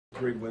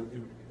great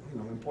win,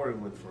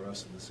 important win for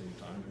us at the same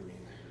time. I mean,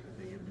 I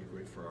think it'd be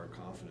great for our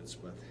confidence,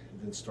 but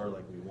it didn't start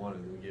like we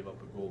wanted. We gave up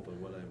a goal, but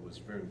what I was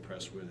very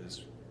impressed with is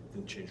it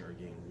didn't change our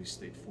game. We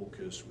stayed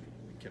focused. We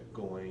kept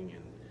going,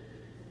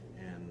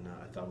 and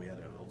I thought we had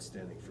an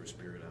outstanding first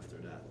period after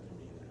that. I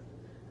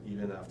mean,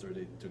 even after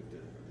they took the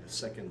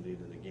second lead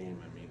in the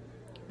game, I mean,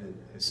 in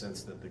a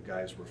sense that the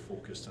guys were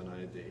focused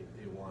tonight. They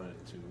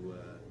wanted to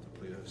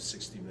play a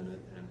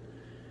 60-minute, and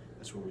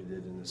that's what we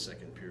did in the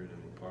second period. I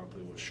mean, power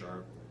play was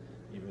sharp.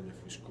 Even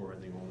if we scored, I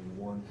think only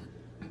one.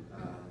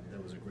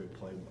 That was a great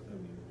play. I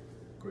mean,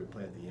 great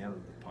play at the end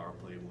of the power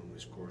play when we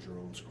scored.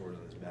 Jerome scored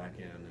on his back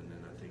end, and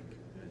then I think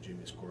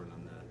Jimmy scored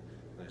on that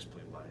nice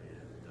play by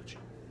Dutchie.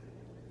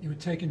 You had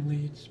taken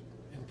leads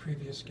in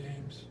previous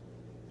games.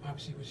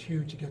 Obviously, it was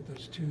huge to get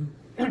those two,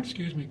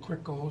 excuse me,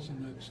 quick goals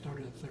in the start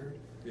of the third.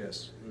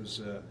 Yes, it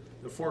was.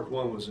 The fourth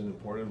one was an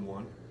important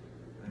one.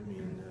 I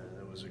mean,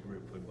 that was a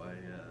great play by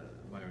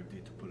our D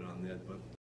to put it on net, but